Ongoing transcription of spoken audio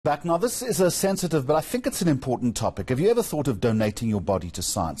Back now, this is a sensitive, but I think it's an important topic. Have you ever thought of donating your body to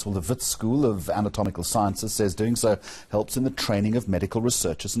science? Well, the Wits School of Anatomical Sciences says doing so helps in the training of medical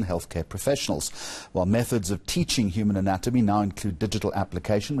researchers and healthcare professionals. While methods of teaching human anatomy now include digital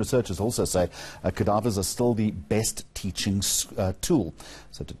application, researchers also say cadavers are still the best teaching tool.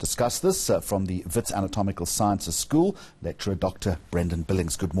 So to discuss this from the Wits Anatomical Sciences School, lecturer Dr. Brendan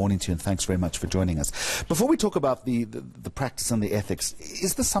Billings. Good morning to you and thanks very much for joining us. Before we talk about the practice and the ethics,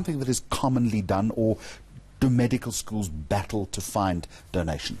 is this something that is commonly done, or do medical schools battle to find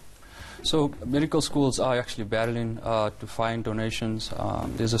donation? So medical schools are actually battling to find donations.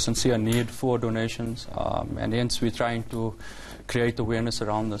 There's a sincere need for donations, and hence we're trying to create awareness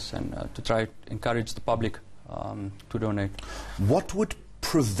around this and to try to encourage the public to donate. What would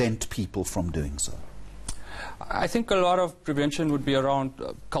prevent people from doing so? I think a lot of prevention would be around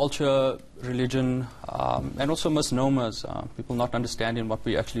culture, religion, and also misnomers. People not understanding what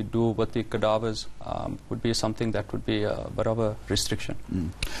we actually do with the cadavers would be something that would be a bit of a restriction.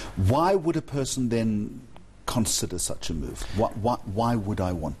 Why would a person then consider such a move? Why would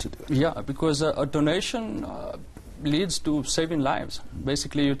I want to do it? Yeah, because a donation leads to saving lives.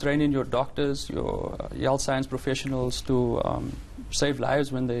 Basically, you're training your doctors, your health science professionals to save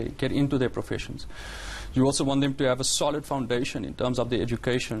lives when they get into their professions. You also want them to have a solid foundation in terms of their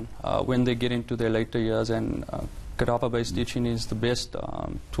education when they get into their later years, and cadaver-based teaching is the best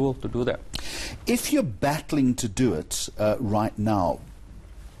tool to do that. If you're battling to do it right now,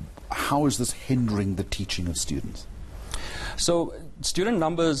 how is this hindering the teaching of students? So student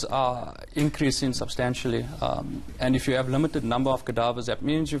numbers are increasing substantially, and if you have limited number of cadavers, that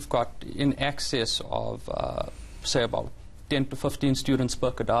means you've got in excess of, say, about 10 to 15 students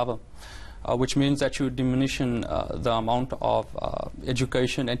per cadaver. Which means that you're diminishing the amount of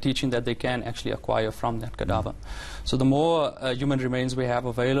education and teaching that they can actually acquire from that cadaver. So the more human remains we have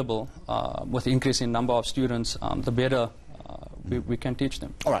available with increasing number of students, the better we can teach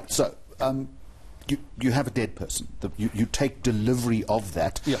them. All right, so you have a dead person. You take delivery of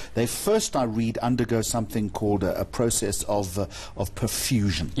that. Yeah. They first, I read, undergo something called a process of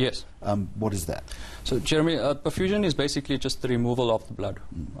perfusion. Yes. What is that? So, Jeremy, perfusion is basically just the removal of the blood.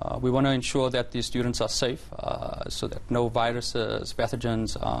 We want to ensure that the students are safe, so that no viruses,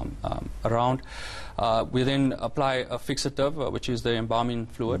 pathogens around. We then apply a fixative, which is the embalming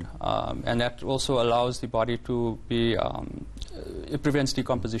fluid, and that also allows the body to be, it prevents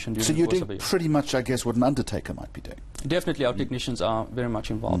decomposition during the course of a year. So you're doing pretty much, I guess, what an undertaker might be doing. Definitely, our technicians are very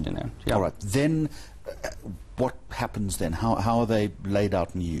much involved in that. Yeah. All right, then what happens then? How are they laid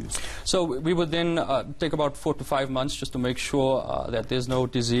out and used? So we would then take about 4 to 5 months just to make sure that there's no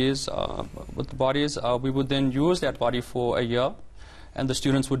disease with the bodies. We would then use that body for a year, and the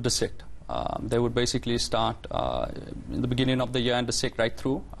students would dissect. They would basically start in the beginning of the year and dissect right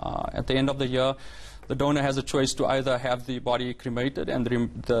through. At the end of the year, the donor has a choice to either have the body cremated and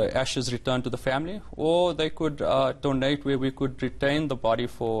the ashes returned to the family, or they could donate where we could retain the body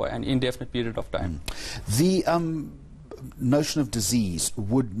for an indefinite period of time. The notion of disease,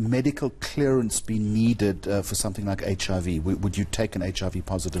 would medical clearance be needed for something like HIV? Would you take an HIV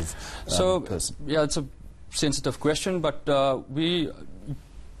positive person? Yeah, it's a sensitive question, but we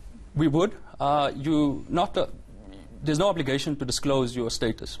would. There's no obligation to disclose your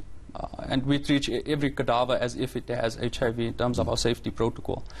status. And we treat every cadaver as if it has HIV in terms of our safety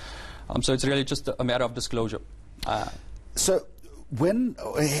protocol. So it's really just a matter of disclosure. So when,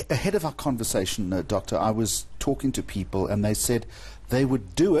 ahead of our conversation, Doctor, I was talking to people and they said they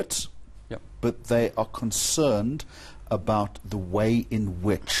would do it, but they are concerned about the way in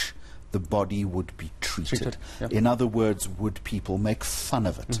which the body would be treated. In other words, would people make fun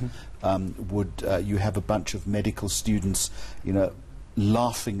of it? Would you have a bunch of medical students,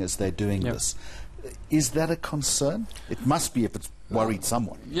 laughing as they're doing this? Is that a concern? It must be if it's worried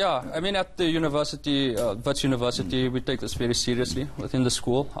someone. Yeah, I mean, at the university, Wits University, we take this very seriously within the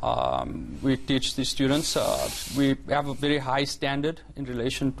school. We teach the students. We have a very high standard in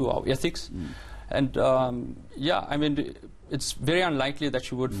relation to our ethics. And yeah, I mean, it's very unlikely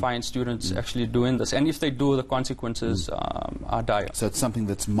that you would find students actually doing this. And if they do, the consequences are dire. So it's something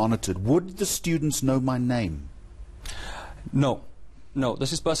that's monitored. Would the students know my name? No. No,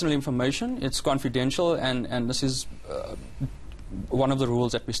 this is personal information. It's confidential, and this is one of the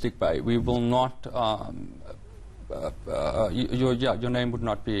rules that we stick by. We will not, your name would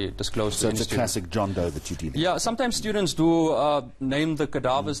not be disclosed to any student. So it's a classic John Doe that you deal with? Yeah, sometimes students do name the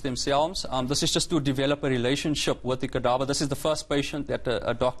cadavers themselves. This is just to develop a relationship with the cadaver. This is the first patient that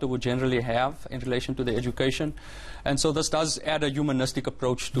a doctor would generally have in relation to their education. And so this does add a humanistic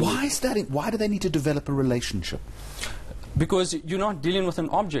approach to it. Why is that? Why do they need to develop a relationship? Because you're not dealing with an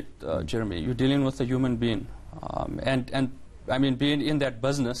object, Jeremy. You're dealing with a human being. And I mean, being in that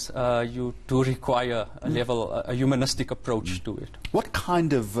business, you do require a humanistic approach to it. What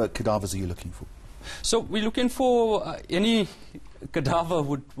kind of cadavers are you looking for? So we're looking for any cadaver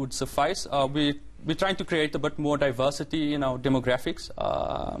would suffice. We're trying to create a bit more diversity in our demographics,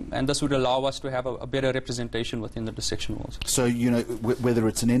 and this would allow us to have a better representation within the dissection walls. So, you know, whether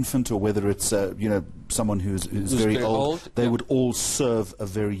it's an infant or whether it's, you know, someone who's very old, they would all serve a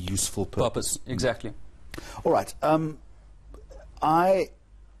very useful purpose. Exactly. All right. I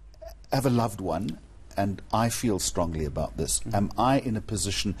have a loved one, and I feel strongly about this. Am I in a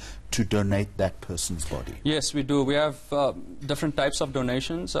position to donate that person's body? Yes, we do. We have different types of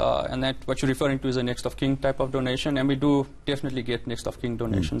donations, and that what you're referring to is a next of kin type of donation, and we do definitely get next of kin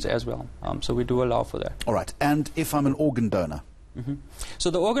donations as well. So we do allow for that. All right. And if I'm an organ donor?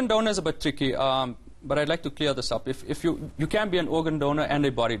 So the organ donor is a bit tricky. But I'd like to clear this up. If you can be an organ donor and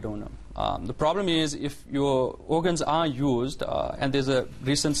a body donor. The problem is if your organs are used and there's a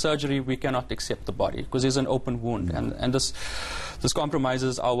recent surgery, we cannot accept the body because there's an open wound, and this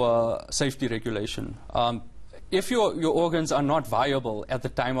compromises our safety regulation. If your organs are not viable at the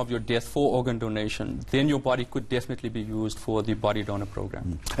time of your death for organ donation, then your body could definitely be used for the body donor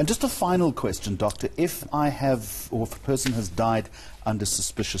program. And just a final question, Doctor. If I have, or if a person has died under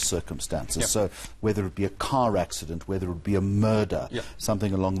suspicious circumstances, so whether it be a car accident, whether it be a murder,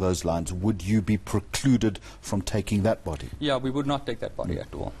 something along those lines, would you be precluded from taking that body? Yeah, we would not take that body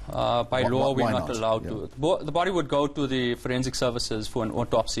at all. By law, we're not allowed to. The body would go to the forensic services for an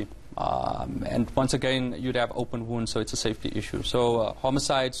autopsy. And once again, you'd have open wounds, so it's a safety issue. So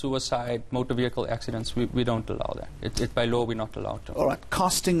homicide, suicide, motor vehicle accidents, we don't allow that. By law, we're not allowed to. All right,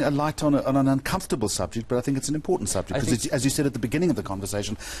 casting a light on an uncomfortable subject, but I think it's an important subject, because as you said at the beginning of the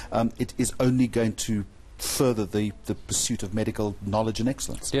conversation, it is only going to further the pursuit of medical knowledge and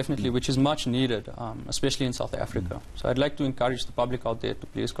excellence. Definitely, which is much needed, especially in South Africa. So I'd like to encourage the public out there to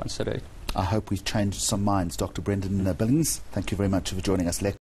please consider it. I hope we've changed some minds. Dr. Brendan Billings, thank you very much for joining us.